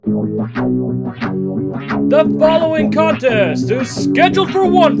The following contest is scheduled for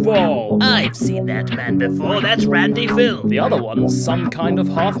one fall. I've seen that man before, that's Randy Phil. The other one's some kind of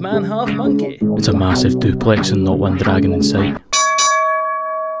half man, half monkey. It's a massive duplex and not one dragon in sight.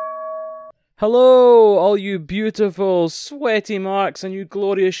 Hello, all you beautiful, sweaty marks and you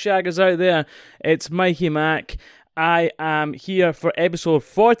glorious shaggers out there. It's Mikey Mac. I am here for episode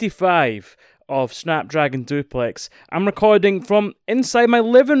 45 of Snapdragon Duplex. I'm recording from inside my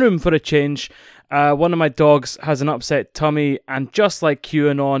living room for a change. One of my dogs has an upset tummy, and just like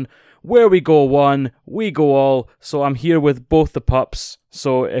QAnon, where we go one, we go all. So I'm here with both the pups.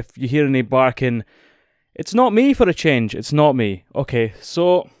 So if you hear any barking, it's not me for a change. It's not me. Okay,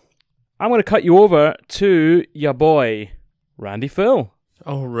 so I'm going to cut you over to your boy, Randy Phil.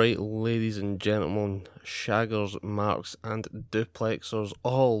 Alright, ladies and gentlemen, shaggers, marks and duplexers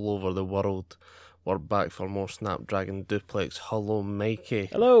all over the world. We're back for more Snapdragon Duplex. Hello, Mikey.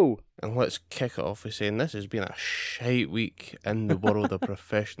 Hello. And let's kick it off with saying this has been a shite week in the world of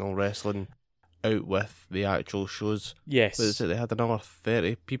professional wrestling, out with the actual shows. Yes. What is it, they had another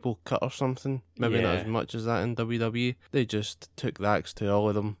 30 people cut or something? Maybe not as much as that in WWE. They just took the axe to all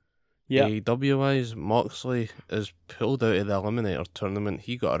of them. Yeah. AEW-wise, Moxley is pulled out of the Eliminator tournament.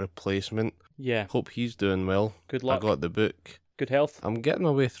 He got a replacement. Yeah. Hope he's doing well. Good luck. I got the book. Good health. I'm getting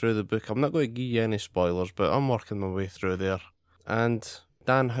my way through the book. I'm not going to give you any spoilers, but I'm working my way through there. And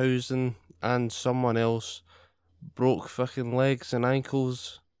Danhausen and someone else broke fucking legs and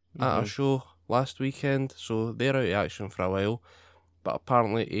ankles at a show last weekend, so they're out of action for a while. But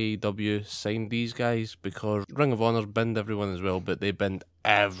apparently AEW signed these guys because Ring of Honor's binned everyone as well, but they binned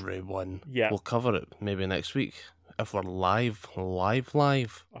everyone. Yeah. We'll cover it maybe next week if we're live. I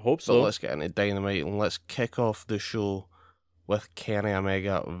hope So so. let's get into Dynamite and let's kick off the show with Kenny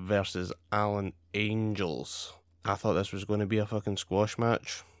Omega versus Alan Angels. I thought this was going to be a fucking squash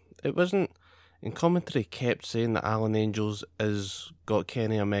match. It wasn't. And commentary kept saying that Alan Angels has got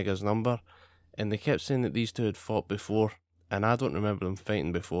Kenny Omega's number, and they kept saying that these two had fought before, and I don't remember them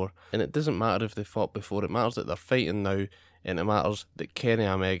fighting before. And it doesn't matter if they fought before, it matters that they're fighting now, and it matters that Kenny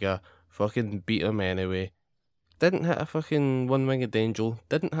Omega fucking beat him anyway. Didn't hit a fucking one-winged angel,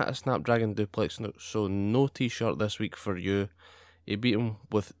 didn't hit a Snapdragon Duplex, so no t-shirt this week for you. He beat him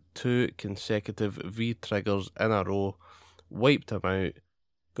with 2 consecutive V-triggers in a row, wiped him out,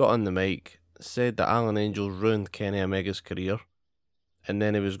 got on the mic, said that Alan Angels ruined Kenny Omega's career, and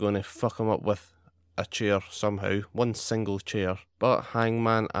then he was going to fuck him up with a chair somehow, one single chair. But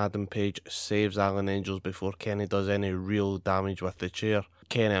Hangman Adam Page saves Alan Angels before Kenny does any real damage with the chair.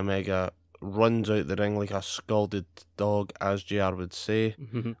 Kenny Omega runs out the ring like a scalded dog, as JR would say,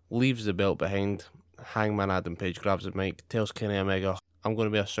 leaves the belt behind. Hangman Adam Page grabs the mic, tells Kenny Omega, I'm going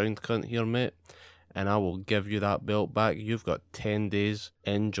to be a sound cunt here, mate, and I will give you that belt back. You've got 10 days,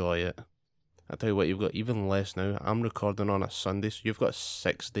 enjoy it. I tell you what, you've got even less now. I'm recording on a Sunday, so you've got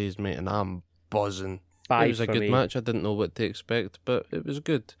 6 days, mate, and I'm buzzing. It was a good match. I didn't know what to expect, but it was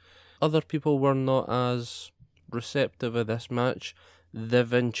good. Other people were not as receptive of this match. The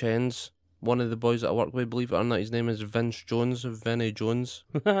Vincennes, one of the boys that I work with, believe it or not, his name is Vinny Jones.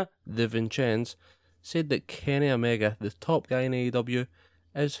 The Vincennes said that Kenny Omega, the top guy in AEW,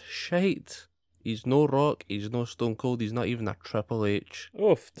 is shite. He's no Rock, he's no Stone Cold, he's not even a Triple H.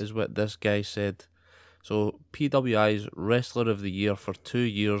 Oofed. Is what this guy said. So PWI's Wrestler of the Year for 2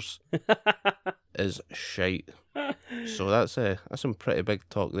 years is shite. So that's some pretty big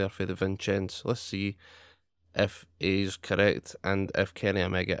talk there for the Vincennes. Let's see if he's correct and if Kenny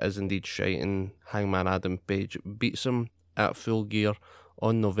Omega is indeed shite and Hangman Adam Page beats him at Full Gear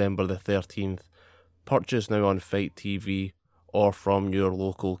on November the 13th. Purchase now on Fight TV or from your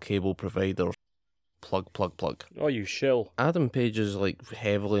local cable provider. Plug. Oh, you shill. Adam Page is like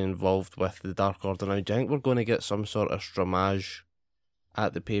heavily involved with the Dark Order now. Do you think we're going to get some sort of stromage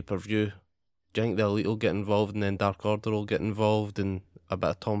at the pay-per-view? Do you think the Elite will get involved and then Dark Order will get involved and a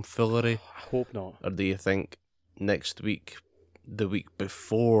bit of tomfoolery? I hope not. Or do you think next week, the week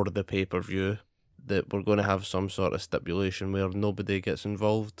before the pay-per-view, that we're going to have some sort of stipulation where nobody gets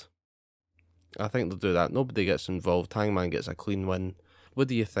involved? I think they'll do that. Nobody gets involved. Hangman gets a clean win. What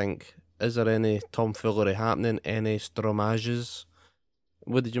do you think? Is there any tomfoolery happening? Any stromages?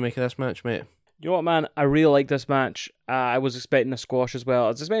 What did you make of this match, mate? You know what, man? I really like this match. I was expecting a squash as well. I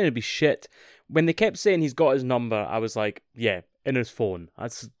was expecting it to be shit. When they kept saying he's got his number, I was like, yeah, in his phone.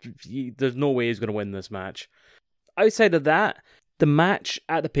 There's no way he's going to win this match. Outside of that, the match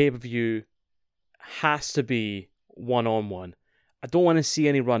at the pay-per-view has to be one-on-one. I don't want to see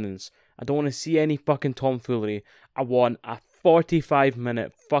any run-ins. I don't want to see any fucking tomfoolery. I want a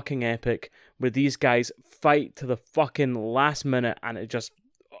 45-minute fucking epic where these guys fight to the fucking last minute and it just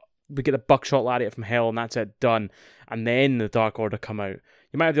we get the buckshot lariat from hell, and that's it, done. And then the Dark Order come out.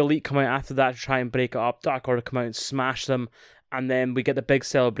 You might have the Elite come out after that to try and break it up. Dark Order come out and smash them, and then we get the big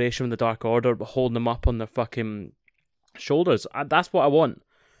celebration with the Dark Order holding them up on their fucking shoulders. That's what I want.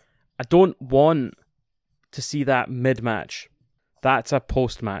 I don't want to see that mid-match. That's a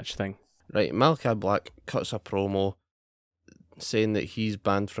post-match thing. Right, Malachi Black cuts a promo saying that he's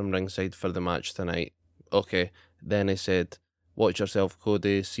banned from ringside for the match tonight. Okay, then he said, "Watch yourself,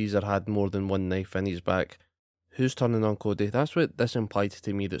 Cody. Caesar had more than one knife in his back." Who's turning on Cody? That's what this implied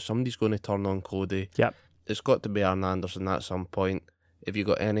to me, that somebody's going to turn on Cody. Yep. It's got to be Arn Anderson at some point. Have you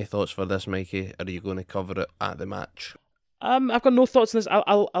got any thoughts for this, Mikey? Or are you going to cover it at the match? I've got no thoughts on this. I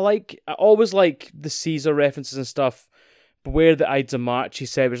always like the Caesar references and stuff. Beware the Ides of March, he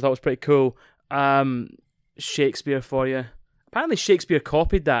said, which I thought was pretty cool. Shakespeare for you. Apparently Shakespeare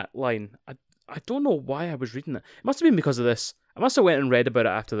copied that line. I don't know why I was reading it. It must have been because of this. I must have went and read about it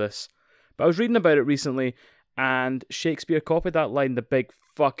after this. But I was reading about it recently, and Shakespeare copied that line, the big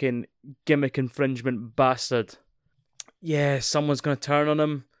fucking gimmick infringement bastard. Yeah, someone's going to turn on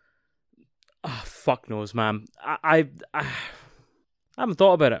him. Ah, fuck knows, man. I haven't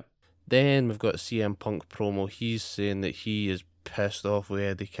thought about it. Then we've got CM Punk promo. He's saying that he is pissed off with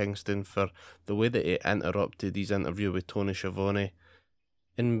Eddie Kingston for the way that he interrupted his interview with Tony Schiavone.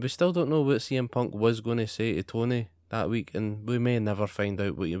 And we still don't know what CM Punk was going to say to Tony that week, and we may never find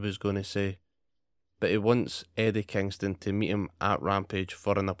out what he was going to say. But he wants Eddie Kingston to meet him at Rampage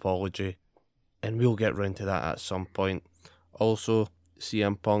for an apology, and we'll get round to that at some point. Also,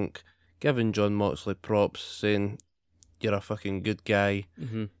 CM Punk giving Jon Moxley props, saying, "You're a fucking good guy.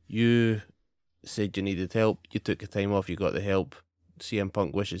 Mm-hmm. You said you needed help. You took the time off. You got the help." CM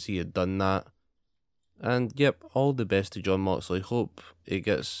Punk wishes he had done that. And yep, all the best to Jon Moxley. Hope he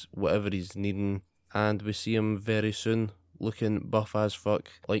gets whatever he's needing, and we see him very soon, looking buff as fuck,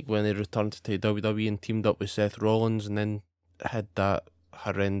 like when he returned to WWE and teamed up with Seth Rollins and then had that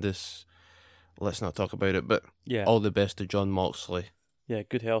horrendous, let's not talk about it, but Yeah. all the best to Jon Moxley. Yeah,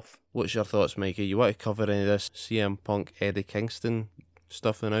 good health. What's your thoughts, Mikey? You want to cover any of this CM Punk, Eddie Kingston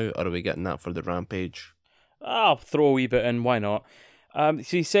stuff now, or are we getting that for the Rampage? I'll throw a wee bit in, why not? So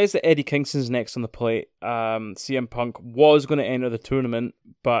he says that Eddie Kingston's next on the plate. CM Punk was going to enter the tournament,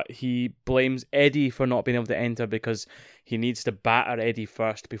 but he blames Eddie for not being able to enter because he needs to batter Eddie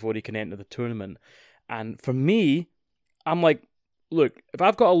first before he can enter the tournament. And for me, I'm like, look, if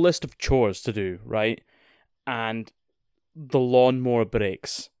I've got a list of chores to do, right, and the lawnmower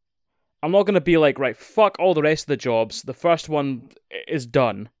breaks, I'm not going to be like, right, fuck all the rest of the jobs. The first one is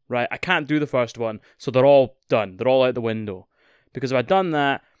done, right? I can't do the first one, so they're all done. They're all out the window. Because if I'd done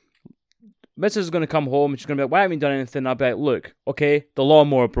that, Mrs. is going to come home and she's going to be like, "Why haven't you done anything?" I'll be like, "Look, okay, the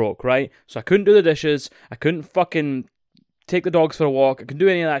lawnmower broke, right? So I couldn't do the dishes. I couldn't fucking take the dogs for a walk. I couldn't do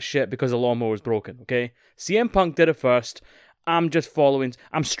any of that shit because the lawnmower was broken, okay? CM Punk did it first. I'm just following.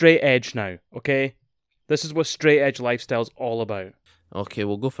 I'm straight edge now, okay? This is what straight edge lifestyle's all about." Okay,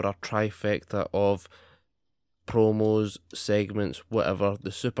 we'll go for a trifecta of promos, segments, whatever.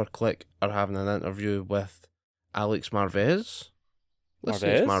 The Super Click are having an interview with Alex Marvez. Let's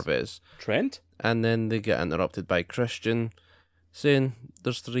say it's Marvez. Trent? And then they get interrupted by Christian, saying,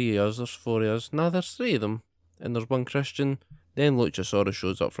 "There's 3 of us, there's 4 of us." No, there's 3 of them, and there's 1 Christian. Then Luchasaurus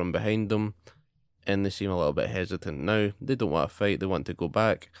shows up from behind them, and they seem a little bit hesitant now. They don't want to fight, they want to go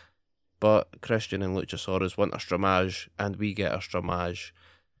back. But Christian and Luchasaurus want a stramage, and we get a stramage.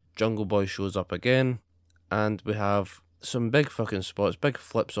 Jungle Boy shows up again, and we have some big fucking spots, big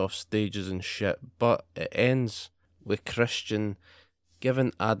flips off stages and shit, but it ends with Christian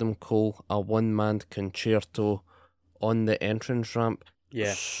giving Adam Cole a one-man concerto on the entrance ramp.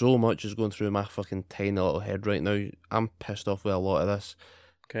 Yeah. So much is going through my fucking tiny little head right now. I'm pissed off with a lot of this.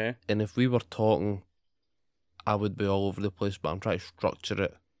 Okay. And if we were talking, I would be all over the place, but I'm trying to structure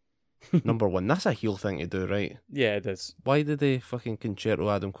it. Number one, that's a heel thing to do, right? Yeah, it is. Why did they fucking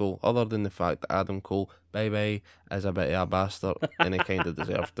concerto Adam Cole, other than the fact that Adam Cole, bye-bye, is a bit of a bastard, and he kind of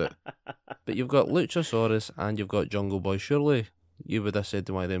deserved it. But you've got Luchasaurus and you've got Jungle Boy. Surely you would have said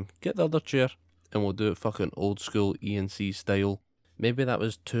to one of them, "Get the other chair, and we'll do it fucking old school ENC style." Maybe that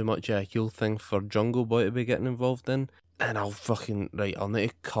was too much of a heel thing for Jungle Boy to be getting involved in. And I'll need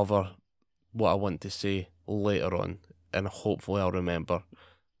to cover what I want to say later on, and hopefully I'll remember.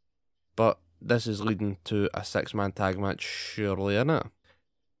 But this is leading to a 6-man tag match, surely, innit?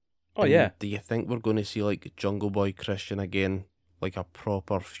 Oh, And yeah. do you think we're going to see like Jungle Boy Christian again, like a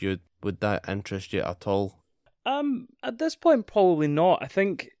proper feud? Would that interest you at all? At this point, probably not. I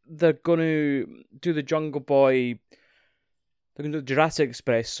think they're going to do the Jungle Boy. They're going to do Jurassic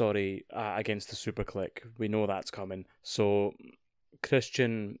Express, against the Super Click. We know that's coming. So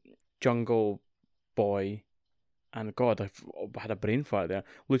Christian Jungle Boy, and God, I've had a brain fart there.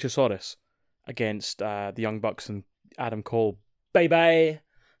 Luchasaurus against the Young Bucks and Adam Cole. Bye bye.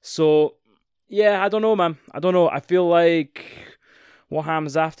 So yeah, I don't know, man. I don't know. I feel like what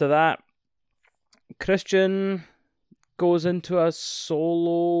happens after that? Christian goes into a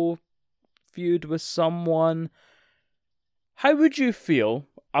solo feud with someone. How would you feel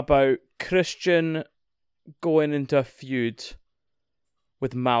about Christian going into a feud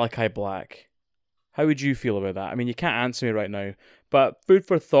with Malachi Black? How would you feel about that? I mean, you can't answer me right now, but food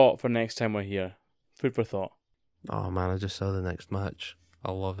for thought for next time we're here. Food for thought. Oh man, I just saw the next match.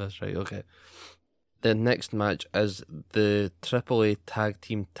 I love this, right? Okay. The next match is the AAA Tag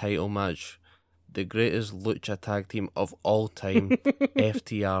Team title match. The greatest lucha tag team of all time,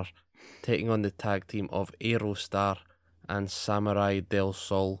 FTR, taking on the tag team of Aerostar and Samurai Del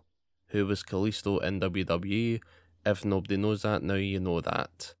Sol, who was Kalisto in WWE. If nobody knows that, now you know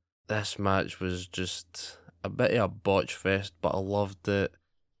that. This match was just a bit of a botch fest, but I loved it.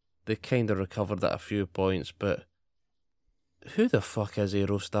 They kind of recovered at a few points, but who the fuck is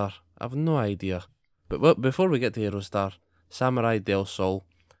Aerostar? I've no idea. But before we get to Aerostar, Samurai Del Sol,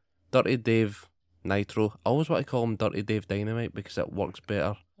 Dirty Dave Nitro. I always want to call him Dirty Dave Dynamite because it works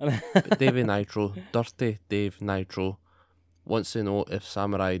better. But Davey Nitro, Dirty Dave Nitro, wants to know if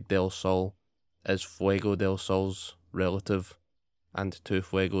Samurai Del Sol is Fuego Del Sol's relative and to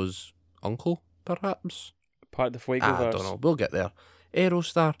Fuego's uncle, perhaps? Part of the Fuego I don't know, we'll get there.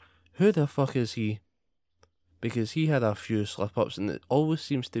 Aerostar, who the fuck is he? Because he had a few slip-ups and it always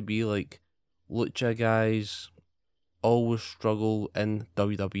seems to be like lucha guys always struggle in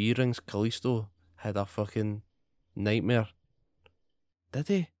WWE rings. Kalisto had a fucking nightmare. Did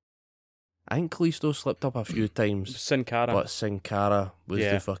he? I think Kalisto slipped up a few times. Sin Cara. But Sin Cara was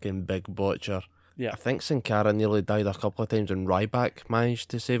Yeah. the fucking big botcher. Yeah. I think Sin Cara nearly died a couple of times and Ryback managed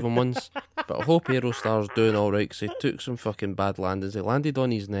to save him once. But I hope Aerostar's doing alright because he took some fucking bad landings. He landed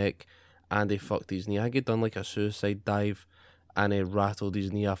on his neck and he fucked his knee. I think he'd done like a suicide dive and he rattled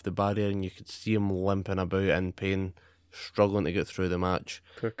his knee off the barrier and you could see him limping about in pain, struggling to get through the match.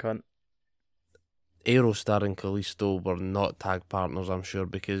 Poor cunt. Aerostar and Kalisto were not tag partners, I'm sure,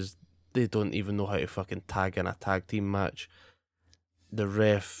 because they don't even know how to fucking tag in a tag team match. The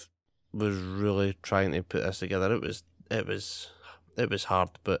ref was really trying to put this together. It was hard,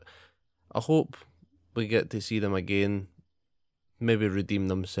 but I hope we get to see them again, maybe redeem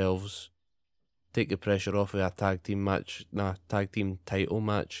themselves, take the pressure off of a tag team match, tag team title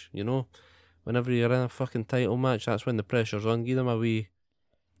match, you know? Whenever you're in a fucking title match, that's when the pressure's on. Give them a wee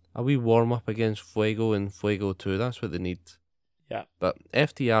warm up against Fuego and Fuego 2. That's what they need. Yeah. But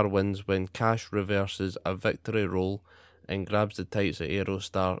FTR wins when Cash reverses a victory roll and grabs the tights of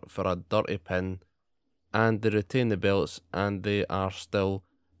Aerostar for a dirty pin, and they retain the belts, and they are still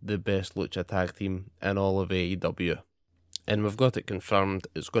the best lucha tag team in all of AEW. And we've got it confirmed,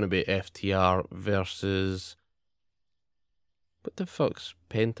 it's going to be FTR versus... What the fuck's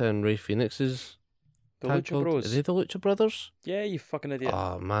Penta and Rey Fenix's The tag Lucha called? Bros. Are they the Lucha Brothers? Yeah, you fucking idiot.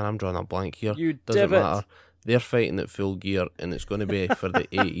 Oh man, I'm drawing a blank here. You Doesn't divot. matter. They're fighting at full gear, and it's going to be for the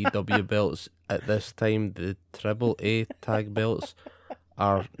AEW belts. At this time, the AAA tag belts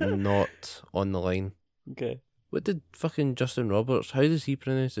are not on the line. Okay. What did fucking Justin Roberts, how does he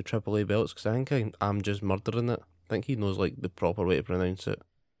pronounce the AAA belts? Because I think I'm just murdering it. I think he knows like the proper way to pronounce it.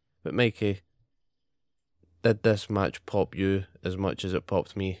 But Mikey, did this match pop you as much as it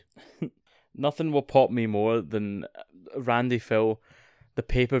popped me? Nothing will pop me more than Randy Phil, the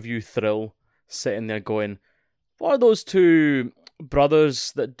pay-per-view thrill, sitting there going, what are those two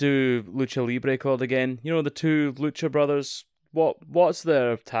brothers that do Lucha Libre called again? You know, the two Lucha brothers? What's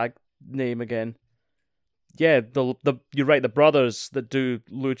their tag name again? Yeah, the you're right, the brothers that do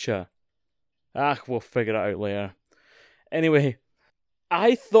Lucha. We'll figure it out later. Anyway,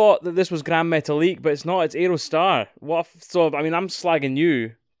 I thought that this was Grand Metalik, but it's not. It's Aerostar. So I mean, I'm slagging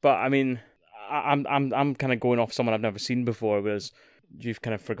you, but I mean, I'm kind of going off someone I've never seen before, whereas you've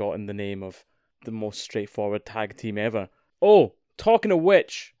kind of forgotten the name of the most straightforward tag team ever. Oh, talking of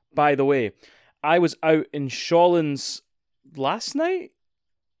which, by the way, I was out in Shawlands last night?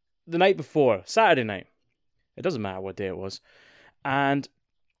 The night before, Saturday night. It doesn't matter what day it was. And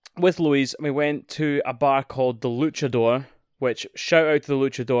with Louise, we went to a bar called The Luchador, which, shout out to The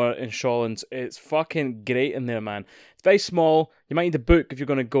Luchador in Shawlands. It's fucking great in there, man. It's very small. You might need to book if you're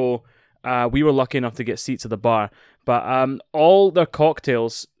going to go. We were lucky enough to get seats at the bar. But all their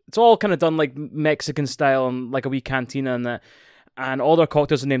cocktails, it's all kind of done like Mexican style and like a wee cantina and that. And all their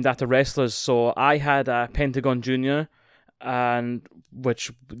cocktails are named after wrestlers. So I had Pentagon Jr., and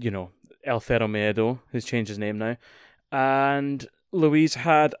which, you know, El Ferro Miedo, who's changed his name now. And Louise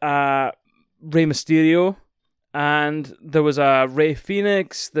had Rey Mysterio, and there was a Rey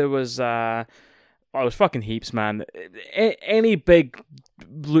Fenix. There was it was fucking heaps, man. Any big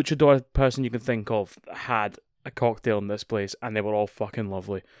luchador person you can think of had a cocktail in this place, and they were all fucking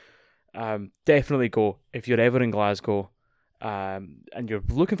lovely. Definitely go if you're ever in Glasgow, and you're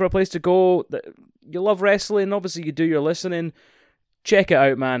looking for a place to go. You love wrestling, obviously you do. You're listening. Check it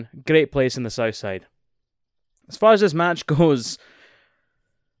out, man. Great place in the South Side. As far as this match goes,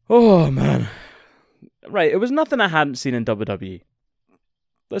 oh man, right? It was nothing I hadn't seen in WWE.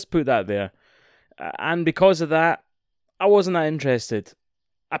 Let's put that there. And because of that, I wasn't that interested.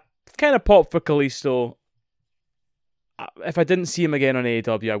 I kind of popped for Kalisto. If I didn't see him again on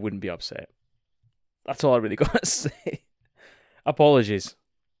AEW, I wouldn't be upset. That's all I really got to say. Apologies,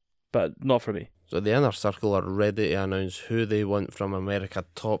 but not for me. So the Inner Circle are ready to announce who they want from America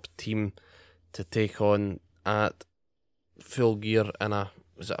Top Team to take on at Full Gear in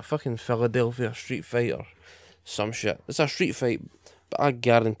is it a fucking Philadelphia street fight or some shit? It's a street fight, but I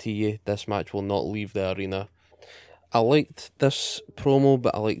guarantee you this match will not leave the arena. I liked this promo,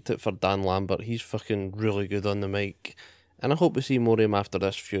 but I liked it for Dan Lambert. He's fucking really good on the mic, and I hope to see more of him after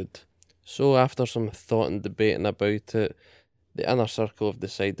this feud. So after some thought and debating about it, the Inner Circle have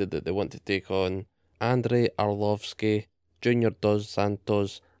decided that they want to take on Andrei Arlovsky, Junior Dos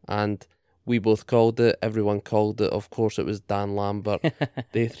Santos, and we both called it, everyone called it, of course it was Dan Lambert.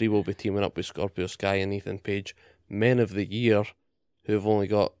 They three will be teaming up with Scorpio Sky and Ethan Page, Men of the Year, who have only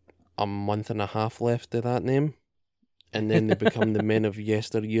got a month and a half left to that name. And then they become the Men of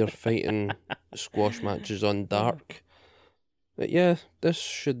Yesteryear fighting squash matches on Dark. But yeah, this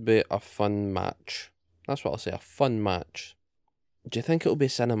should be a fun match. That's what I'll say, a fun match. Do you think it'll be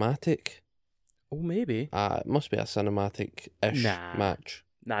cinematic? Oh, maybe. It must be a cinematic-ish match.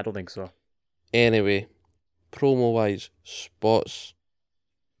 Nah, I don't think so. Anyway, promo-wise, spots.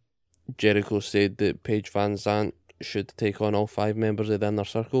 Jericho said that Paige Van Zandt should take on all 5 members of the Inner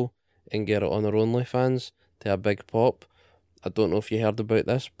Circle and get it on her OnlyFans to a big pop. I don't know if you heard about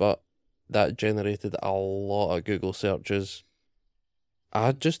this, but that generated a lot of Google searches.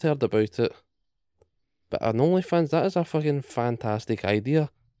 I just heard about it. But an OnlyFans, that is a fucking fantastic idea.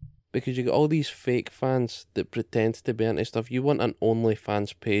 Because you got all these fake fans that pretend to be into stuff. You want an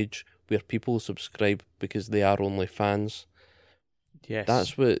OnlyFans page where people subscribe because they are OnlyFans. Yes.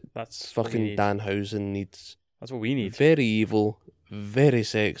 That's what we fucking need. Danhausen needs. That's what we need. Very evil, very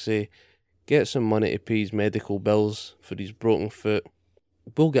sexy. Get some money to pay his medical bills for his broken foot.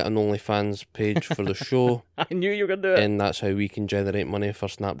 We'll get an OnlyFans page for the show. I knew you were going to do it. And that's how we can generate money for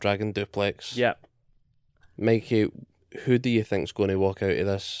Snapdragon Duplex. Yep. Mikey, who do you think's going to walk out of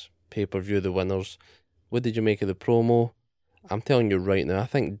this pay-per-view, the winners? What did you make of the promo? I'm telling you right now, I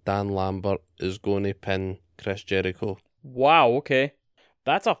think Dan Lambert is going to pin Chris Jericho. Wow, okay.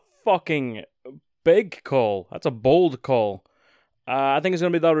 That's a fucking big call. That's a bold call. I think it's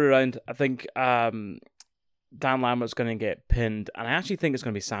going to be the other way around. I think Dan Lambert's going to get pinned, and I actually think it's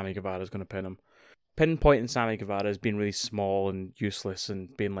going to be Sammy Guevara's going to pin him. Pinpointing Sammy Guevara as being really small and useless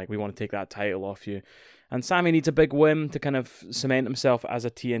and being like, we want to take that title off you. And Sammy needs a big win to kind of cement himself as a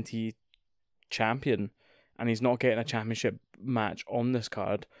TNT champion, and he's not getting a championship match on this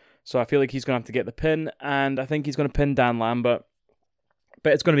card. So I feel like he's going to have to get the pin, and I think he's going to pin Dan Lambert.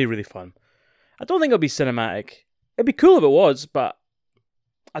 But it's going to be really fun. I don't think it'll be cinematic. It'd be cool if it was, but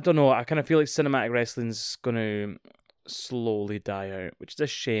I don't know. I kind of feel like cinematic wrestling's going to slowly die out, which is a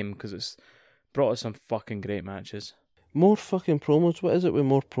shame because it's brought us some fucking great matches. More fucking promos. What is it with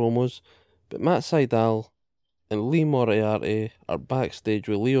more promos? But Matt Sydal and Lee Moriarty are backstage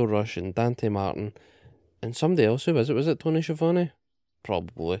with Leo Rush and Dante Martin and somebody else. Who was it? Was it Tony Schiavone?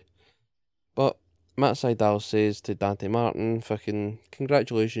 Probably. But Matt Sydal says to Dante Martin, fucking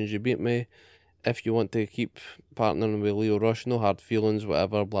congratulations, you beat me. If you want to keep partnering with Leo Rush, no hard feelings,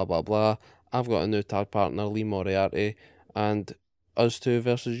 whatever, blah blah blah. I've got a new tag partner, Lee Moriarty, and us two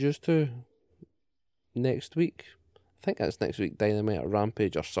versus you two next week. I think that's next week, Dynamite or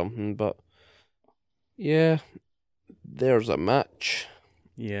Rampage or something, but yeah, there's a match.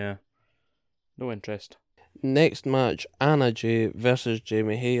 Yeah. No interest. Next match, Anna Jay versus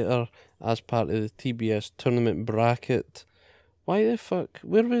Jamie Hayter as part of the TBS tournament bracket. Why the fuck?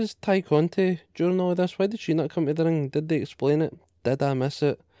 Where was Ty Conti during all this? Why did she not come to the ring? Did they explain it? Did I miss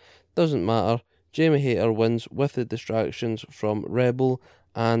it? Doesn't matter. Jamie Hayter wins with the distractions from Rebel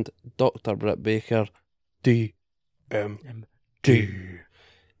and Dr. Britt Baker. DMD.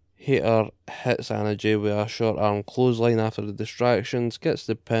 Hayter hits Anna Jay with a short arm clothesline after the distractions, gets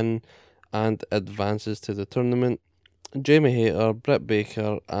the pin, and advances to the tournament. Jamie Hayter, Britt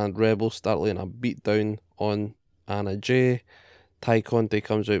Baker, and Rebel start laying a beatdown on Anna Jay. Ty Conti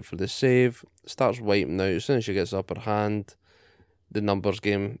comes out for the save, starts wiping out. As soon as she gets the upper hand, the numbers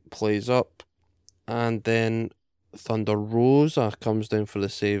game plays up, and then Thunder Rosa comes down for the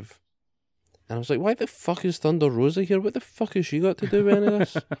save. And I was like, why the fuck is Thunder Rosa here? What the fuck has she got to do with any of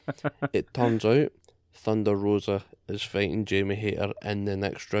this? It turns out Thunder Rosa is fighting Jamie Hayter in the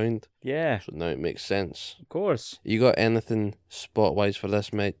next round. Yeah, So now it makes sense. of course. You got anything spot-wise for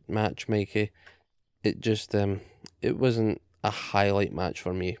this match, Mikey? It just, it wasn't a highlight match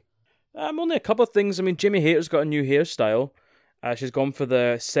for me. Only a couple of things. I mean, Jamie Hayter's got a new hairstyle. She's gone for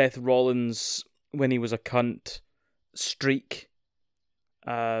the Seth Rollins when he was a cunt streak.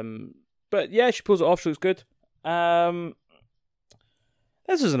 But yeah, she pulls it off. She looks good. This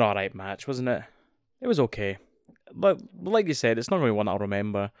was an alright match, wasn't it? It was okay. But like you said, it's not really one I'll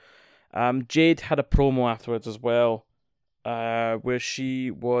remember. Jade had a promo afterwards as well, where she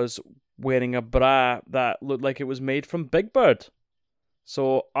was wearing a bra that looked like it was made from Big Bird.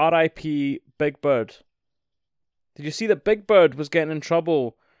 So R.I.P. Big Bird. Did you see that Big Bird was getting in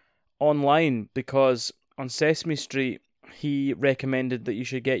trouble online because on Sesame Street he recommended that you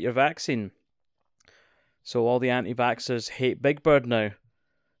should get your vaccine? So all the anti-vaxxers hate Big Bird now.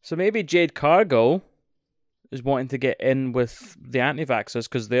 So maybe Jade Cargill is wanting to get in with the anti-vaxxers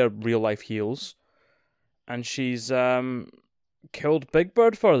because they're real-life heels. And she's killed Big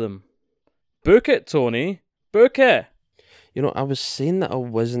Bird for them. Book it, Tony. Book it. You know, I was saying that I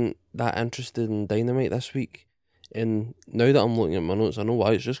wasn't that interested in Dynamite this week. And now that I'm looking at my notes, I know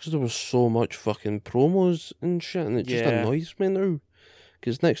why. It's just because there was so much fucking promos and shit, and it just annoys me now.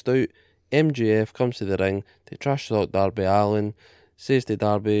 Because next out, MJF comes to the ring, they trash talk Darby Allin, says to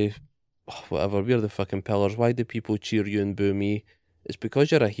Darby, oh, whatever, we're the fucking pillars, why do people cheer you and boo me? It's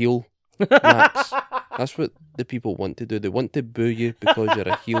because you're a heel, Max. That's what the people want to do. They want to boo you because you're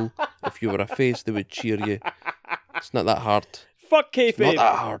a heel. If you were a face, they would cheer you. It's not that hard. Fuck It's not kayfabe.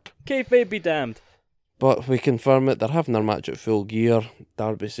 that hard. Kayfabe be damned. But we confirm it, they're having their match at Full Gear.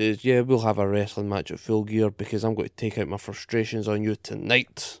 Darby says, yeah, we'll have a wrestling match at Full Gear because I'm going to take out my frustrations on you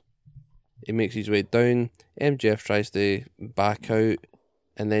tonight. He makes his way down, MJF tries to back out,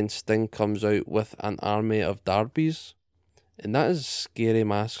 and then Sting comes out with an army of Darbys. And that is scary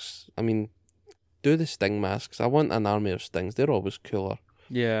masks. I mean, do the Sting masks. I want an army of Stings, they're always cooler.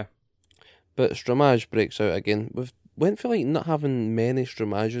 Yeah. But Stromage breaks out again. We've went for like not having many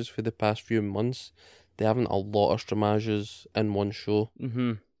Stromages for the past few months. They haven't a lot of Stromages in one show.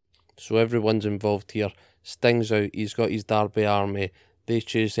 Mm-hmm. So everyone's involved here. Sting's out, he's got his Darby army. They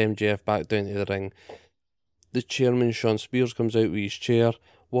chase MJF back down to the ring. The chairman, Sean Spears, comes out with his chair.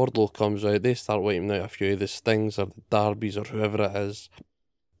 Wardlow comes out. They start wiping out a few of the Stings or the Darbys or whoever it is.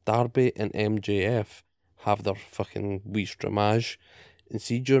 Darby and MJF have their fucking wee Stromage. And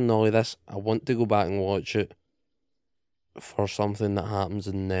see, during all of this, I want to go back and watch it for something that happens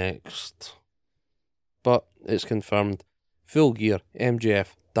next. But it's confirmed. Full Gear,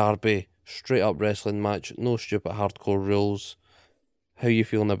 MJF, Darby, straight up wrestling match, no stupid hardcore rules. How you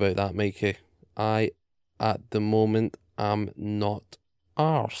feeling about that, Mikey? I, at the moment, am not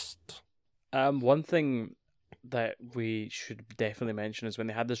arsed. One thing that we should definitely mention is when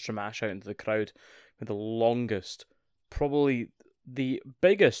they had this Stramash out into the crowd with the longest, probably the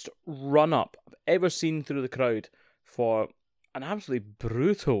biggest run-up I've ever seen through the crowd for an absolutely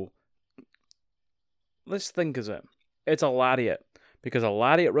brutal... Let's think is it. It's a lariat. Because a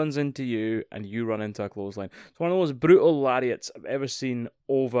lariat runs into you and you run into a clothesline. It's one of the most brutal lariats I've ever seen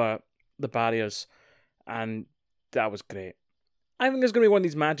over the barriers. And that was great. I think it's going to be one of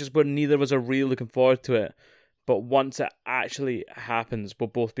these matches where neither of us are really looking forward to it. But once it actually happens, we'll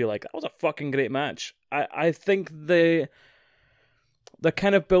both be like, that was a fucking great match. I think they're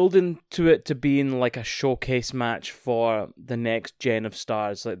kind of building to it to being like a showcase match for the next gen of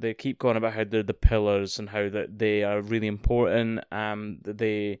stars. Like they keep going about how they're the pillars and how that they are really important. That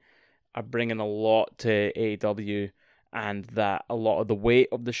they are bringing a lot to AEW, and that a lot of the weight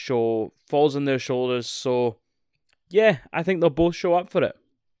of the show falls on their shoulders. So yeah, I think they'll both show up for it.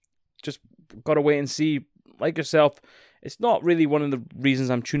 Just gotta wait and see. Like yourself, it's not really one of the reasons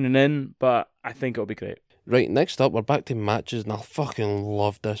I'm tuning in, but I think it'll be great. Right, next up, we're back to matches, and I fucking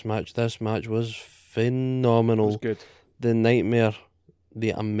loved this match. This match was phenomenal. It was good. The Nightmare, the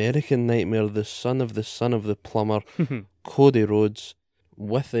American Nightmare, the son of the plumber, Cody Rhodes,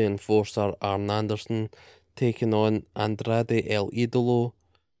 with the enforcer, Arn Anderson, taking on Andrade El Idolo,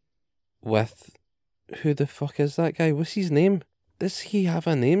 with... Who the fuck is that guy? What's his name? Does he have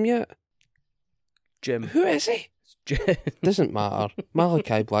a name yet? Jim. Who is he? Jim. Doesn't matter.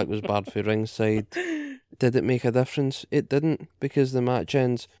 Malachi Black was barred for ringside. Did it make a difference? It didn't, because the match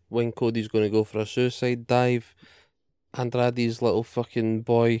ends when Cody's going to go for a suicide dive. Andrade's little fucking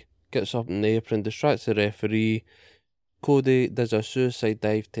boy gets up in the apron, distracts the referee. Cody does a suicide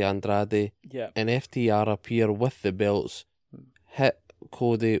dive to Andrade, Yeah. and FTR appear with the belts, hit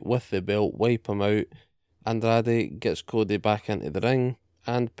Cody with the belt, wipe him out. Andrade gets Cody back into the ring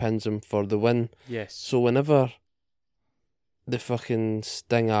and pins him for the win. Yes. So whenever the fucking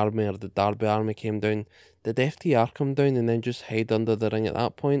Sting Army or the Darby Army came down, did FTR come down and then just hide under the ring at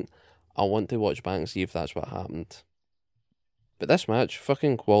that point? I want to watch back and see if that's what happened. But this match,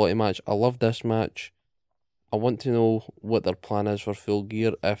 fucking quality match. I love this match. I want to know what their plan is for Full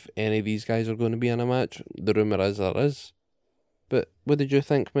Gear, if any of these guys are going to be in a match. The rumour is there is. But what did you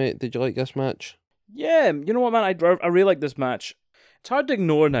think, mate? Did you like this match? Yeah, you know what, man? I really like this match. It's hard to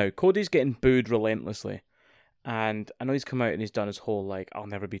ignore now. Cody's getting booed relentlessly. And I know he's come out and he's done his whole, like, I'll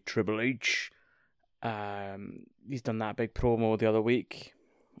never be Triple H. He's done that big promo the other week.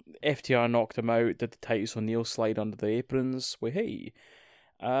 FTR knocked him out, did the Titus O'Neil slide under the aprons. Well, hey.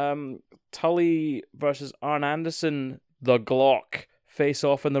 Tully versus Arn Anderson, the Glock, face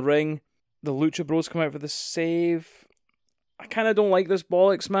off in the ring. The Lucha Bros come out for the save. I kind of don't like this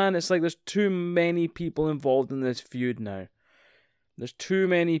bollocks, man. It's like there's too many people involved in this feud now. There's too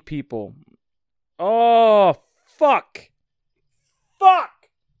many people. Oh, fuck. Fuck!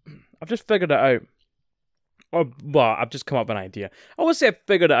 I've just figured it out. Or, well, I've just come up with an idea. I always say I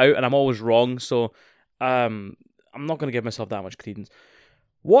figured it out and I'm always wrong, so I'm not going to give myself that much credence.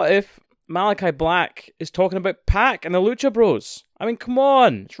 What if Malachi Black is talking about Pac and the Lucha Bros? I mean, come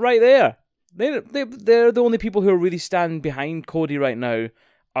on. It's right there. They're the only people who are really standing behind Cody right now,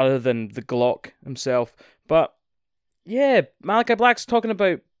 other than the Glock himself. But, yeah, Malachi Black's talking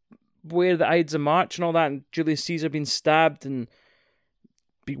about where the Ides of March and all that, and Julius Caesar being stabbed, and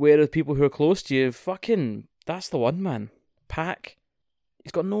beware of people who are close to you. Fucking, that's the one, man. Pac.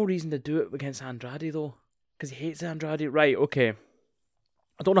 He's got no reason to do it against Andrade, though, because he hates Andrade. Right, okay.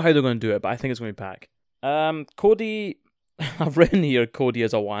 I don't know how they're going to do it, but I think it's going to be Pac. Cody, I've written here, Cody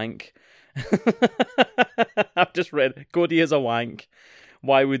is a wank. I've just read, Cody is a wank.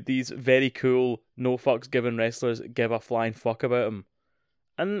 Why would these very cool, no fucks given wrestlers give a flying fuck about him?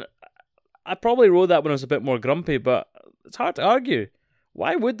 And I probably wrote that when I was a bit more grumpy, but it's hard to argue.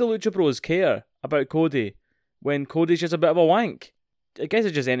 Why would the Lucha Bros care about Cody when Cody's just a bit of a wank? I guess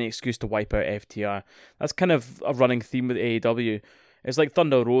it's just any excuse to wipe out FTR. That's kind of a running theme with AEW. It's like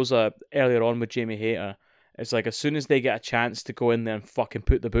Thunder Rosa earlier on with Jamie Hayter. It's like as soon as they get a chance to go in there and fucking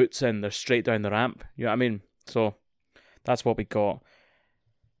put the boots in, they're straight down the ramp. You know what I mean? So that's what we got.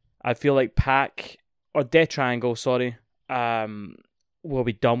 I feel like Pac, or Death Triangle, sorry, will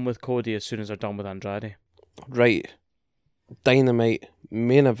be done with Cody as soon as they're done with Andrade. Right. Dynamite.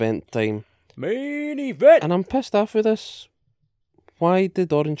 Main event time. Main event! And I'm pissed off with this. Why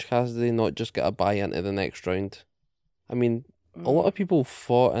did Orange Cassidy not just get a bye into the next round? I mean, a lot of people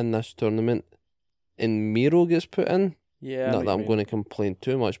fought in this tournament, and Miro gets put in. Yeah. Not that I'm going to complain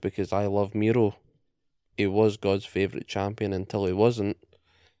too much, because I love Miro. He was God's favourite champion until he wasn't.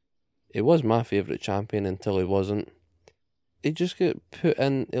 He was my favourite champion until he wasn't. He just got put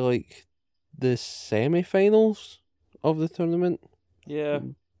into, like, the semi-finals of the tournament. Yeah.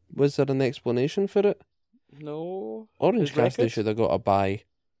 Was there an explanation for it? No. Orange His Cassidy record? should have got a bye,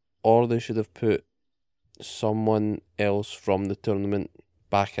 or they should have put someone else from the tournament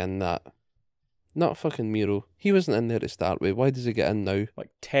back in that. Not fucking Miro. He wasn't in there to start with. Why does he get in now?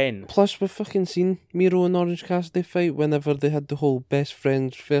 Like 10. Plus, we've fucking seen Miro and Orange Cassidy fight whenever they had the whole best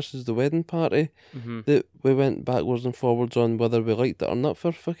friends versus the wedding party. Mm-hmm. That we went backwards and forwards on whether we liked it or not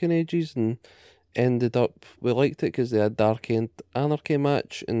for fucking ages, and ended up we liked it because they had Dark Anarchy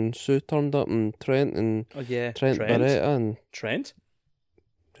match, and Sue turned up, and Trent, and Oh, yeah. Trent Barretta, and Trent?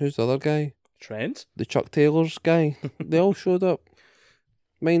 who's the other guy? Trent? The Chuck Taylor's guy. They all showed up.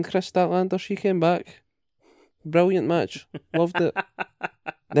 Mind Chris Statlander, she came back. Brilliant match. Loved it.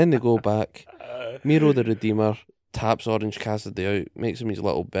 Then they go back. Miro the Redeemer taps Orange Cassidy out, makes him his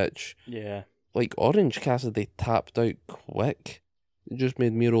little bitch. Yeah. Like, Orange Cassidy tapped out quick. It just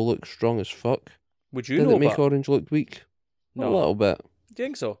made Miro look strong as fuck. Would you Did know it make about? Orange look weak? A No. little bit. Do you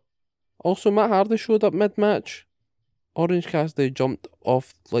think so? Also, Matt Hardy showed up mid-match. Orange Cassidy jumped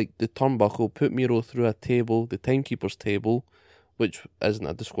off, like, the turnbuckle, put Miro through a table, the timekeeper's table, which isn't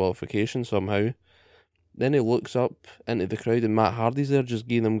a disqualification somehow. Then he looks up into the crowd and Matt Hardy's there just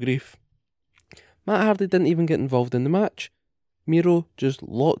giving him grief. Matt Hardy didn't even get involved in the match. Miro just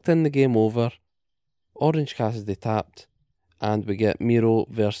locked in the game over. Orange Cassidy tapped. And we get Miro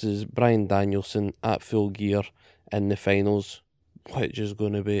versus Bryan Danielson at Full Gear in the finals, which is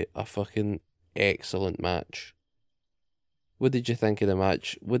going to be a fucking excellent match. What did you think of the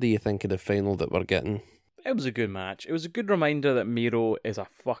match? What do you think of the final that we're getting? It was a good match. It was a good reminder that Miro is a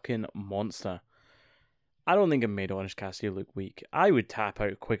fucking monster. I don't think it made Orange Cassidy look weak. I would tap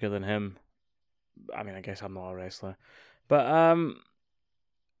out quicker than him. I mean, I guess I'm not a wrestler. But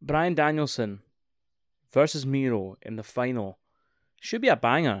Bryan Danielson versus Miro in the final should be a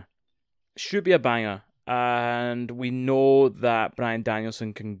banger. Should be a banger. And we know that Bryan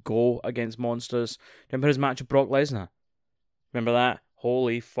Danielson can go against monsters. Remember his match with Brock Lesnar? Remember that?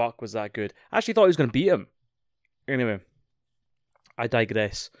 Holy fuck, was that good. I actually thought he was going to beat him. Anyway, I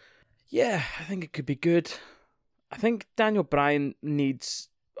digress. Yeah, I think it could be good. I think Daniel Bryan needs...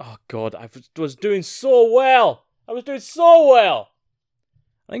 Oh god, I was doing so well! I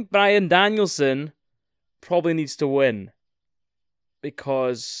think Bryan Danielson probably needs to win.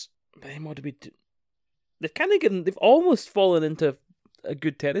 Because... what do we do? They've almost fallen into a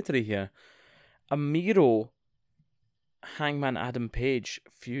good territory here. A Miro Hangman Adam Page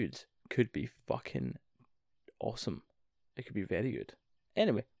feud could be fucking awesome. It could be very good.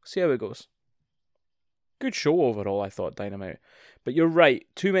 Anyway, see how it goes. Good show overall, I thought, Dynamite. But you're right,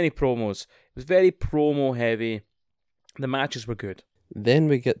 too many promos. It was very promo heavy. The matches were good. Then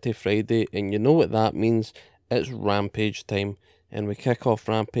we get to Friday, and you know what that means. It's Rampage time. And we kick off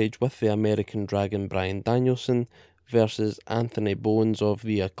Rampage with the American Dragon Bryan Danielson versus Anthony Bowens of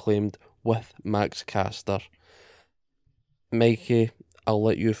The Acclaimed with Max Caster. Mikey, I'll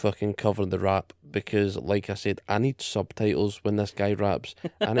let you fucking cover the rap because, like I said, I need subtitles when this guy raps.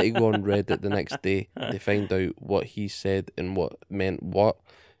 I need to go on Reddit the next day to find out what he said and what meant what.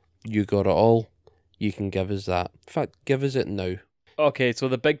 You got it all. You can give us that. In fact, give us it now. Okay, so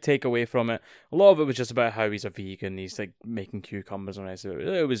the big takeaway from it, a lot of it was just about how he's a vegan. He's like making cucumbers and the rest of it.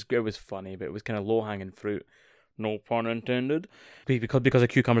 It was funny, but it was kind of low hanging fruit. No pun intended. Because a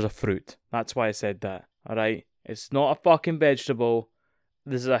cucumber's a fruit. That's why I said that. All right, it's not a fucking vegetable.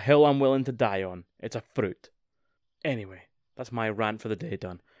 This is a hill I'm willing to die on. It's a fruit. Anyway, that's my rant for the day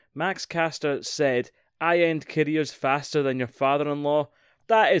done. Max Caster said, "I end careers faster than your father-in-law."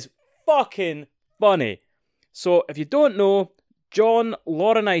 That is fucking funny. So if you don't know, John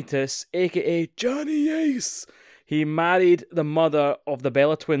Laurinaitis, aka Johnny Ace, he married the mother of the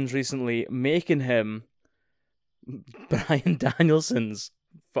Bella twins recently, making him Bryan Danielson's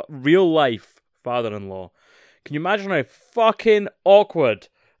real life father-in-law. Can you imagine how fucking awkward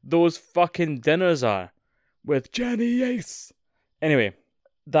those fucking dinners are with Johnny Ace? Anyway,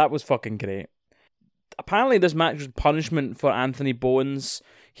 that was fucking great. Apparently this match was punishment for Anthony Bowens.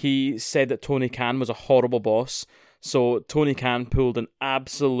 He said that Tony Khan was a horrible boss. So Tony Khan pulled an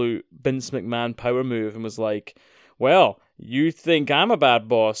absolute Vince McMahon power move and was like, well, you think I'm a bad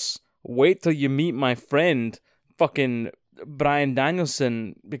boss? Wait till you meet my friend, fucking Bryan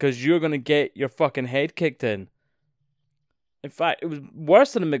Danielson, because you're going to get your fucking head kicked in. In fact, it was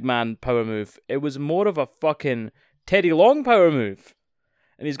worse than a McMahon power move. It was more of a fucking Teddy Long power move.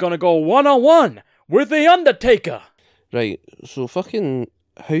 And he's going to go one-on-one with The Undertaker. Right, so fucking,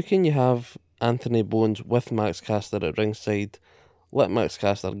 how can you have Anthony Bowens with Max Caster at ringside, let Max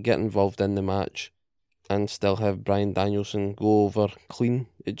Caster get involved in the match, and still have Bryan Danielson go over clean?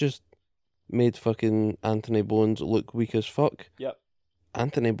 It just made fucking Anthony Bowens look weak as fuck. Yep.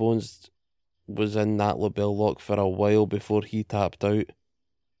 Anthony Bowens was in that LaBelle lock for a while before he tapped out.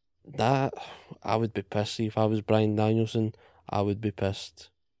 That, I would be pissed. If I was Bryan Danielson, I would be pissed.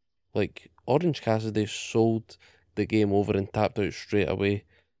 Like, Orange Cassidy sold the game over and tapped out straight away.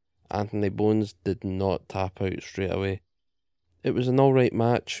 Anthony Bowens did not tap out straight away. It was an alright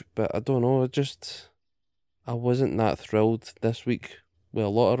match, but I don't know, I wasn't that thrilled this week with a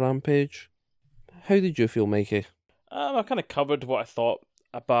lot of Rampage. How did you feel, Mikey? I kind of covered what I thought,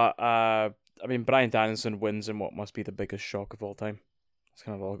 but I mean, Bryan Danielson wins in what must be the biggest shock of all time. That's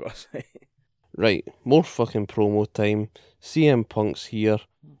kind of all I've got to say. Right, more fucking promo time. CM Punk's here.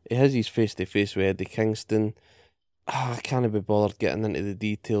 He has his face-to-face with Eddie Kingston. I can't be bothered getting into the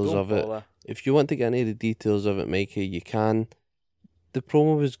details of it. If you want to get into the details of it, Mikey, you can. The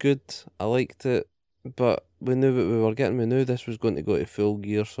promo was good. I liked it. But we knew what we were getting. We knew this was going to go to Full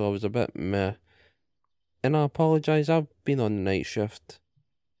Gear, so I was a bit meh. And I apologise, I've been on the night shift.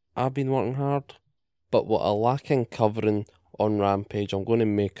 I've been working hard. But what I lack in covering on Rampage, I'm going to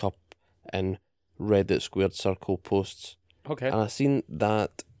make up in Reddit Squared Circle posts. Okay. And I seen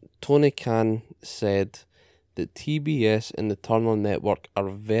that Tony Khan said that TBS and the Turner Network are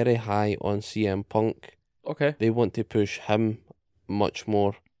very high on CM Punk. Okay. They want to push him much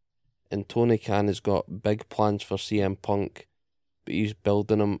more. And Tony Khan has got big plans for CM Punk, but he's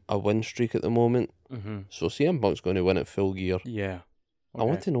building him a win streak at the moment. Mm-hmm. So CM Punk's going to win at Full Gear. Yeah. Okay. I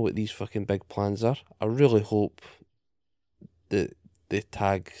want to know what these fucking big plans are. I really hope that they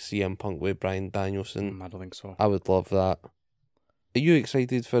tag CM Punk with Bryan Danielson. I don't think so. I would love that. Are you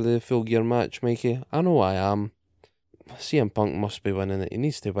excited for the Full Gear match, Mikey? I know I am. CM Punk must be winning it. He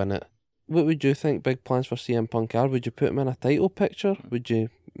needs to win it. What would you think big plans for CM Punk are? Would you put him in a title picture? Would you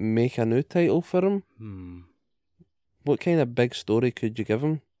make a new title for him? What kind of big story could you give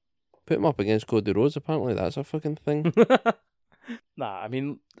him? Put him up against Cody Rhodes, apparently that's a fucking thing. Nah, I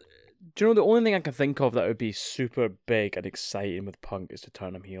mean, do you know the only thing I can think of that would be super big and exciting with Punk is to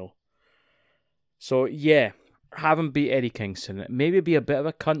turn him heel. So yeah, have him beat Eddie Kingston. Maybe be a bit of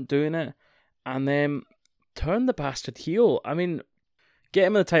a cunt doing it, and then turn the bastard heel. I mean, get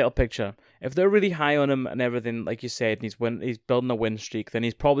him in the title picture. If they're really high on him and everything, like you said, and he's building a win streak, then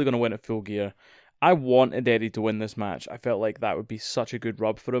he's probably going to win at Full Gear. I wanted Eddie to win this match. I felt like that would be such a good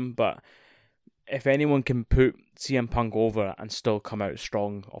rub for him, but if anyone can put CM Punk over and still come out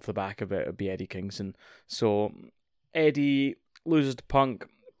strong off the back of it, it would be Eddie Kingston. So Eddie loses to Punk.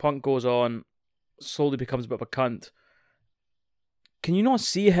 Punk goes on, slowly becomes a bit of a cunt. Can you not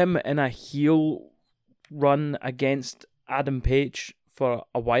see him in a heel run against Adam Page for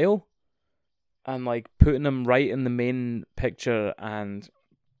a while? And like putting him right in the main picture and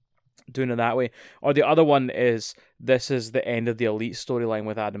doing it that way. Or the other one is, this is the end of the Elite storyline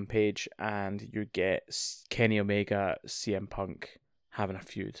with Adam Page, and you get Kenny Omega, CM Punk having a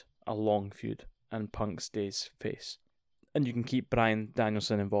feud, a long feud, and Punk stays face. And you can keep Bryan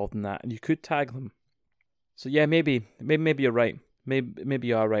Danielson involved in that, and you could tag them. So yeah, maybe you're right. Maybe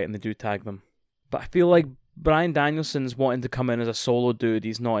you are right, and they do tag them. But I feel like Bryan Danielson's wanting to come in as a solo dude.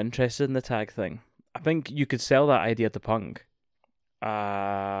 He's not interested in the tag thing. I think you could sell that idea to Punk.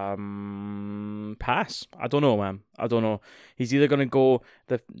 Pass. I don't know, man. I don't know. He's either going to go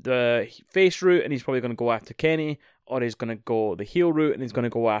the face route and he's probably going to go after Kenny, or he's going to go the heel route and he's going to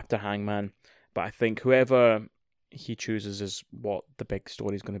go after Hangman. But I think whoever he chooses is what the big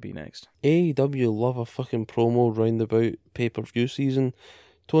story is going to be next. AEW love a fucking promo roundabout pay-per-view season.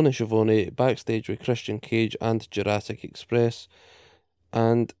 Tony Schiavone backstage with Christian Cage and Jurassic Express,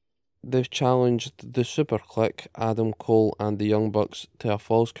 and they've challenged the Super Click, Adam Cole and the Young Bucks to a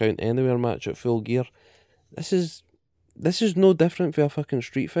Falls Count Anywhere match at Full Gear. This is no different for a fucking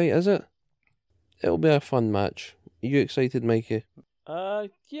street fight, is it? It'll be a fun match. Are you excited, Mikey?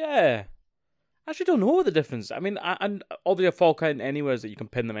 Yeah. I actually don't know what the difference. I mean, and obviously a Fall Count Anywhere is that you can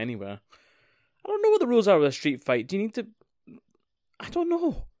pin them anywhere. I don't know what the rules are with a street fight. Do you need to... I don't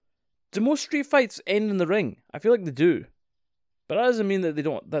know. Do most street fights end in the ring? I feel like they do. But that doesn't mean that they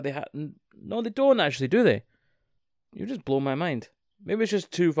don't, no, they don't actually, do they? You just blow my mind. Maybe it's just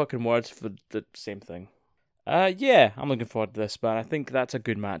two fucking words for the same thing. Yeah, I'm looking forward to this, but I think that's a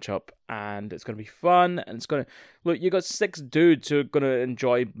good matchup, and it's going to be fun, and it's going to... Look, you got 6 dudes who are going to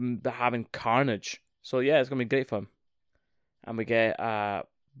enjoy having carnage. So yeah, it's going to be great fun. And we get,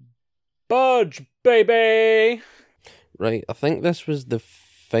 Budge, baby! Right, I think this was the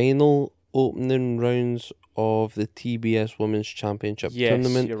final opening rounds of the TBS Women's Championship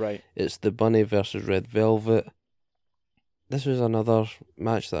Tournament. Yes, you're right. It's the Bunny versus Red Velvet. This was another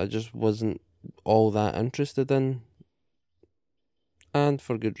match that I just wasn't all that interested in. And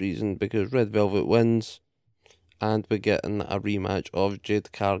for good reason, because Red Velvet wins, and we're getting a rematch of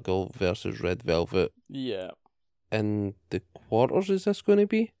Jade Cargill versus Red Velvet. Yeah. In the quarters, is this going to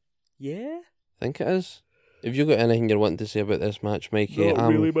be? Yeah? I think it is. If you got anything you're wanting to say about this match, Mikey, Not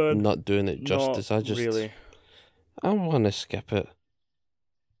really, man. I'm not doing it justice. Not really. I want to skip it.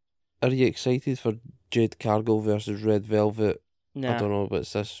 Are you excited for Jade Cargill versus Red Velvet? Nah. I don't know, but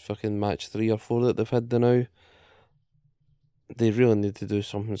it's this fucking match 3 or 4 that they've had now. They really need to do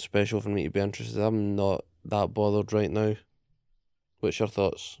something special for me to be interested. I'm not that bothered right now. What's your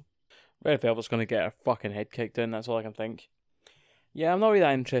thoughts? Red Velvet's going to get her fucking head kicked in, that's all I can think. Yeah, I'm not really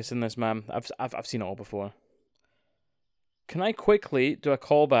that interested in this, man. I've seen it all before. Can I quickly do a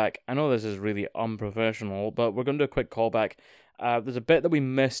callback? I know this is really unprofessional, but we're going to do a quick callback. There's a bit that we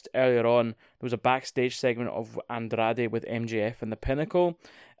missed earlier on. There was a backstage segment of Andrade with MJF and the Pinnacle.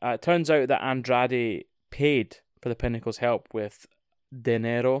 It turns out that Andrade paid for the Pinnacle's help with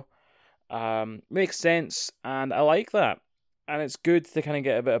dinero. Makes sense, and I like that. And it's good to kind of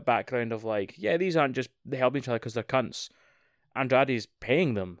get a bit of background of like, yeah, these aren't just they help each other because they're cunts. Andrade's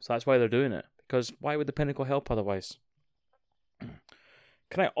paying them, so that's why they're doing it. Because why would the Pinnacle help otherwise?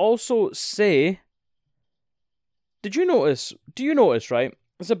 Can I also say, do you notice, right?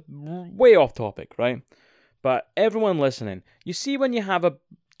 It's a way off topic, right? But everyone listening, you see when you have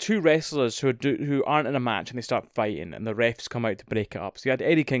two wrestlers who aren't in a match and they start fighting and the refs come out to break it up. So you had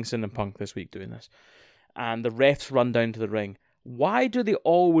Eddie Kingston and Punk this week doing this. And the refs run down to the ring. Why do they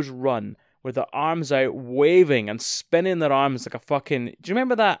always run with their arms out, waving and spinning their arms like a fucking... Do you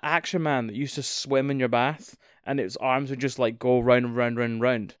remember that Action Man that used to swim in your bath? And his arms would just like go round and round and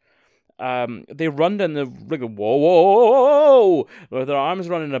round. They run down the ring, whoa, whoa, whoa, whoa, with their arms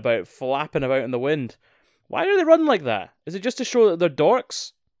running about, flapping about in the wind. Why do they run like that? Is it just to show that they're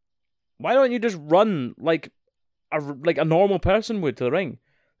dorks? Why don't you just run like a normal person would to the ring?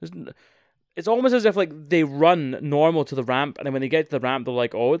 It's almost as if like they run normal to the ramp, and then when they get to the ramp, they're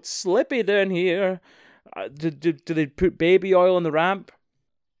like, "Oh, it's slippy down here." Do they put baby oil on the ramp?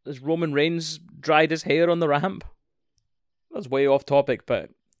 Has Roman Reigns dried his hair on the ramp? That's way off topic,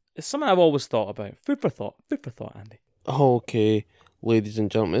 but it's something I've always thought about. Food for thought, Andy. Okay, ladies and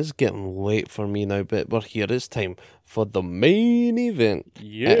gentlemen, it's getting late for me now, but we're here. It's time for the main event.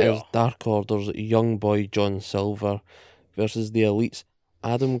 Yeah. It is Dark Order's young boy John Silver versus the Elite's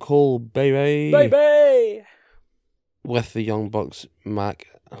Adam Cole, baby. Baby! With the Young Bucks,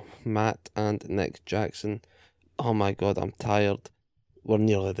 Matt and Nick Jackson. Oh my god, I'm tired. We're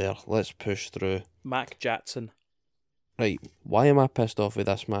nearly there. Let's push through. Mac Jackson. Right, why am I pissed off with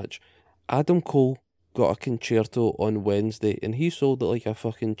this match? Adam Cole got a concerto on Wednesday and he sold it like a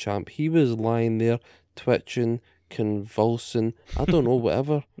fucking champ. He was lying there, twitching, convulsing, I don't know,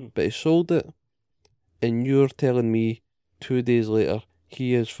 whatever, but he sold it. And you're telling me 2 days later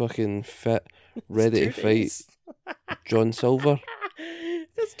he is fucking fit, ready to fight John Silver?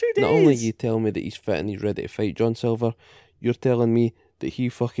 That's 2 days. Not only you tell me that he's fit and he's ready to fight John Silver, you're telling me that he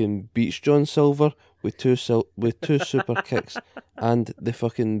fucking beats John Silver with two super kicks and the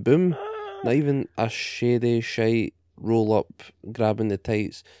fucking boom. Not even a shady shite roll up, grabbing the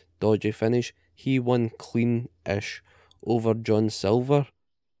tights, dodgy finish. He won clean-ish over John Silver.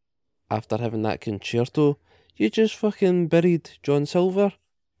 After having that concerto, you just fucking buried John Silver.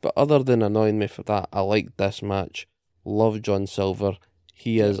 But other than annoying me for that, I like this match. Love John Silver.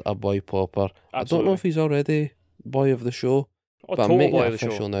 He is a boy popper. Absolutely. I don't know if he's already boy of the show, Oh, but I'm total making boy it of the show.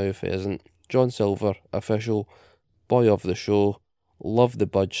 official now if it isn't. John Silver, official, boy of the show. Love the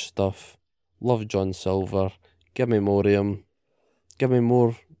Budge stuff. Love John Silver. Give me more of him. Give me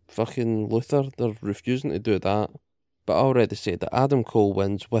more fucking Luther. They're refusing to do that. But I already said that Adam Cole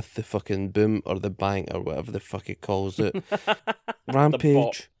wins with the fucking boom or the bang or whatever the fuck he calls it.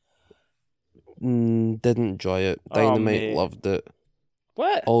 Rampage. Didn't enjoy it. Dynamite mate. loved it.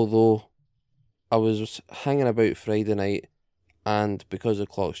 What? Although I was hanging about Friday night, and because the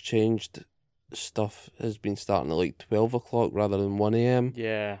clock's changed, stuff has been starting at like 12 o'clock rather than 1 a.m.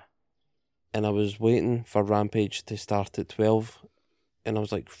 Yeah. And I was waiting for Rampage to start at 12. And I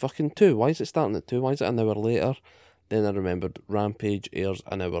was like, fucking 2. Why is it starting at 2? Why is it an hour later? Then I remembered Rampage airs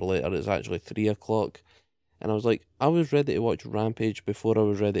an hour later. It's actually 3 o'clock. And I was like, I was ready to watch Rampage before I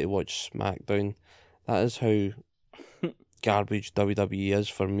was ready to watch SmackDown. That is how garbage WWE is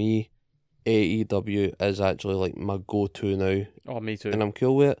for me. AEW is actually like my go-to now. Oh, me too. And I'm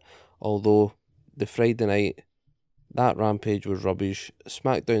cool with it. Although the Friday night, that Rampage was rubbish.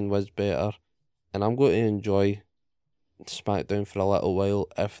 SmackDown was better. And I'm going to enjoy SmackDown for a little while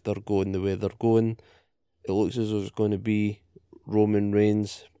if they're going the way they're going. It looks as though it's going to be Roman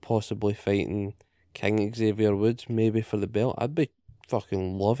Reigns possibly fighting King Xavier Woods, maybe for the belt. I'd be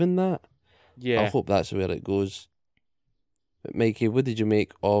fucking loving that. Yeah. I hope that's where it goes. But Mikey, what did you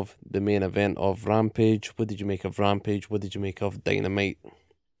make of the main event of Rampage? What did you make of Rampage? What did you make of Dynamite?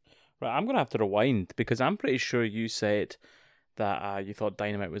 Right, I'm going to have to rewind because I'm pretty sure you said that you thought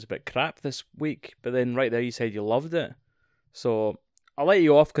Dynamite was a bit crap this week, but then right there you said you loved it. So I'll let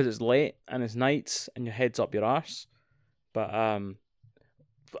you off because it's late and it's nights and your head's up your arse. But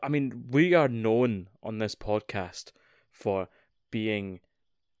I mean, we are known on this podcast for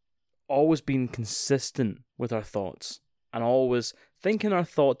always being consistent with our thoughts and always thinking our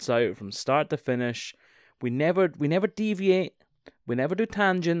thoughts out from start to finish. We never deviate, we never do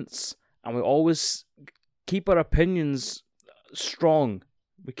tangents, and we always keep our opinions strong.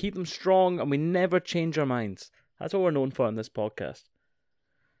 We keep them strong and we never change our minds. That's what we're known for on this podcast.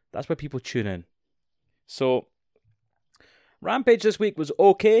 That's why people tune in. So, Rampage this week was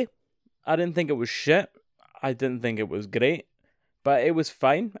okay. I didn't think it was shit. I didn't think it was great. But it was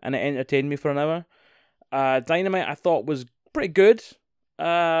fine, and it entertained me for an hour. Dynamite I thought was pretty good.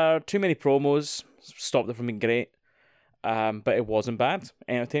 Too many promos stopped it from being great. But it wasn't bad.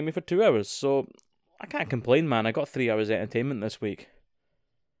 It entertained me for 2 hours. So, I can't complain, man. I got 3 hours entertainment this week.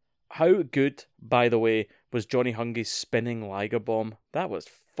 How good, by the way, was Johnny Hungy's spinning Liger bomb? That was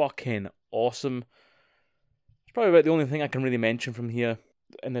fucking awesome. It's probably about the only thing I can really mention from here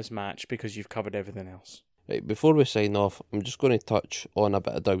in this match because you've covered everything else. Right, before we sign off, I'm just going to touch on a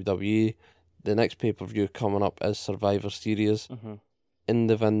bit of WWE. The next pay-per-view coming up is Survivor Series. Mm-hmm. And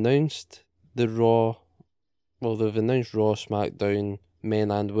they've announced the Raw, well, they've announced Raw, SmackDown,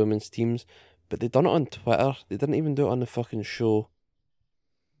 men and women's teams, but they done it on Twitter. They didn't even do it on the fucking show.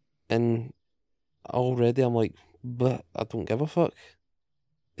 And already I'm like, but I don't give a fuck.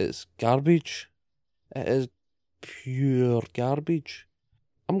 It's garbage. It is pure garbage.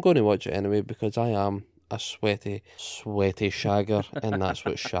 I'm going to watch it anyway because I am a sweaty shagger, and that's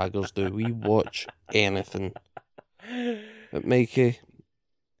what shaggers do. We watch anything. But Mikey,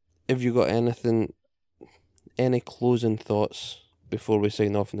 have you got any closing thoughts before we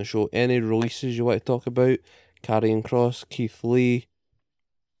sign off on the show? Any releases you want to talk about? Karrion Kross, Keith Lee,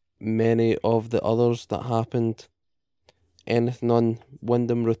 many of the others that happened. Anything on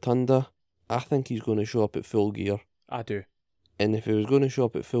Wyndham Rotunda? I think he's going to show up at Full Gear. I do. And if he was going to show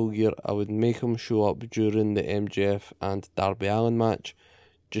up at Full Gear, I would make him show up during the MJF and Darby Allin match,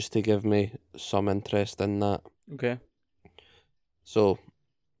 just to give me some interest in that. Okay. So,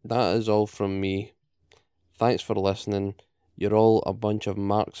 that is all from me. Thanks for listening. You're all a bunch of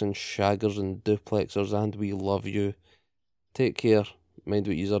marks and shaggers and duplexers, and we love you. Take care. Mind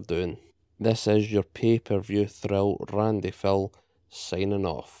what yous are doing. This is your pay-per-view thrill, Randy Phil, signing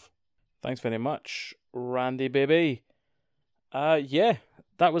off. Thanks very much, Randy baby. Yeah,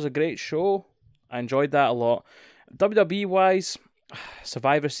 that was a great show. I enjoyed that a lot. WWE-wise,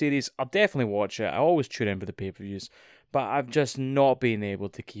 Survivor Series, I'll definitely watch it. I always tune in for the pay-per-views, but I've just not been able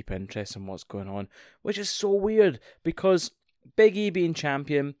to keep interest in what's going on, which is so weird, because Big E being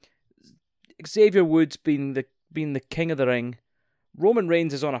champion, Xavier Woods being the king of the ring, Roman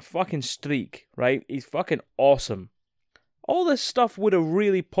Reigns is on a fucking streak, right? He's fucking awesome. All this stuff would have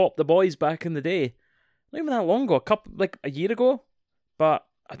really popped the boys back in the day. Not even that long ago, a year ago. But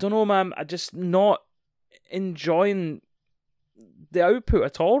I don't know, man. I'm just not enjoying the output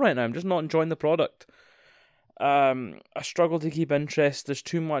at all right now. I'm just not enjoying the product. I struggle to keep interest. There's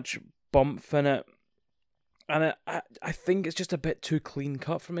too much bump in it. And I think it's just a bit too clean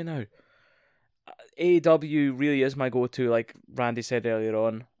cut for me now. AEW really is my go-to, like Randy said earlier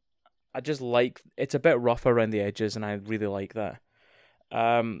on. I just like, it's a bit rough around the edges, and I really like that.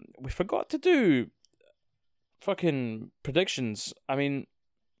 We forgot to do fucking predictions. I mean,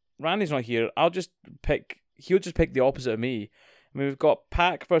 Randy's not here. He'll just pick the opposite of me. I mean, we've got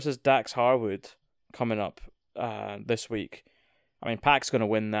Pac versus Dax Harwood coming up this week. I mean, Pac's going to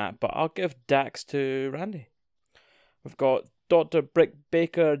win that, but I'll give Dax to Randy. We've got Dr. Britt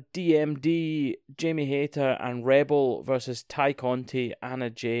Baker, DMD, Jamie Hayter, and Rebel versus Ty Conti, Anna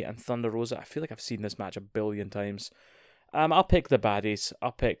Jay, and Thunder Rosa. I feel like I've seen this match a billion times. I'll pick the baddies.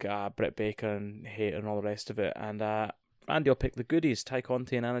 I'll pick Britt Baker and Hayter and all the rest of it. And Randy will pick the goodies, Ty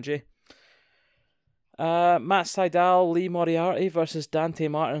Conti and Anna Jay. Matt Sydal, Lee Moriarty versus Dante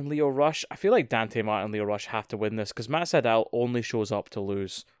Martin and Leo Rush. I feel like Dante Martin and Leo Rush have to win this because Matt Sydal only shows up to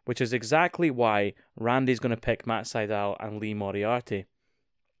lose, which is exactly why Randy's going to pick Matt Sydal and Lee Moriarty.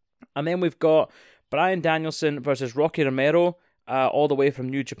 And then we've got Bryan Danielson versus Rocky Romero, all the way from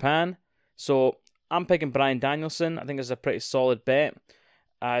New Japan. So I'm picking Bryan Danielson. I think it's a pretty solid bet,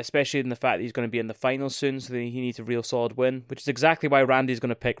 especially in the fact that he's going to be in the finals soon, so he needs a real solid win, which is exactly why Randy's going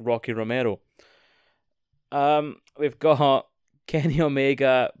to pick Rocky Romero. We've got Kenny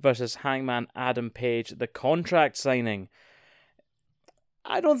Omega versus Hangman Adam Page, the contract signing.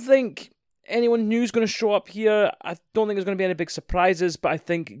 I don't think anyone new is going to show up here. I don't think there's going to be any big surprises, but I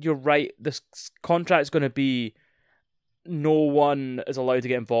think you're right. This contract is going to be no one is allowed to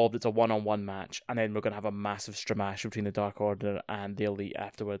get involved. It's a one-on-one match, and then we're going to have a massive stramash between the Dark Order and the Elite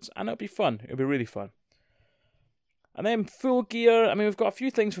afterwards, and it'll be fun. It'll be really fun. And then Full Gear, I mean, we've got a few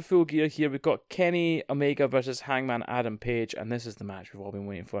things for Full Gear here. We've got Kenny Omega versus Hangman Adam Page, and this is the match we've all been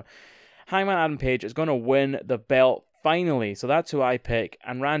waiting for. Hangman Adam Page is going to win the belt finally, so that's who I pick,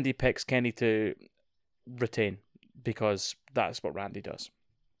 and Randy picks Kenny to retain, because that's what Randy does.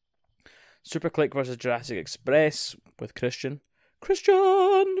 Super Click versus Jurassic Express with Christian.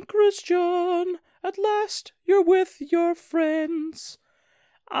 Christian, at last you're with your friends.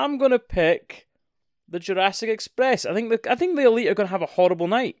 I'm going to pick the Jurassic Express. I think the Elite are going to have a horrible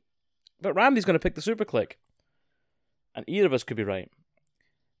night. But Randy's going to pick the Super Click. And either of us could be right.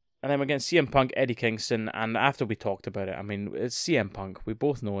 And then we're getting CM Punk, Eddie Kingston, and after we talked about it, I mean, it's CM Punk. We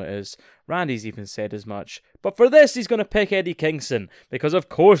both know it is. Randy's even said as much. But for this, he's going to pick Eddie Kingston, because of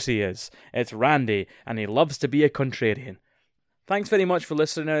course he is. It's Randy, and he loves to be a contrarian. Thanks very much for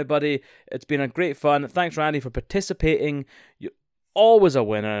listening, everybody. It's been a great fun. Thanks, Randy, for participating. You're always a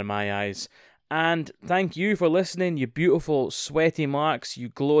winner in my eyes. And thank you for listening, you beautiful sweaty marks, you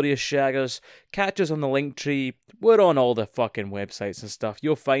glorious shaggers. Catch us on the Linktree. We're on all the fucking websites and stuff.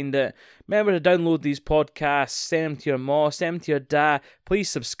 You'll find it. Remember to download these podcasts, send them to your ma, send them to your dad. Please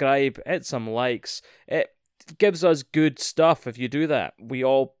subscribe, hit some likes. It gives us good stuff if you do that. We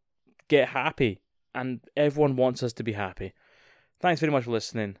all get happy, and everyone wants us to be happy. Thanks very much for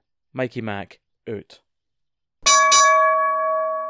listening. Mikey Mac, out.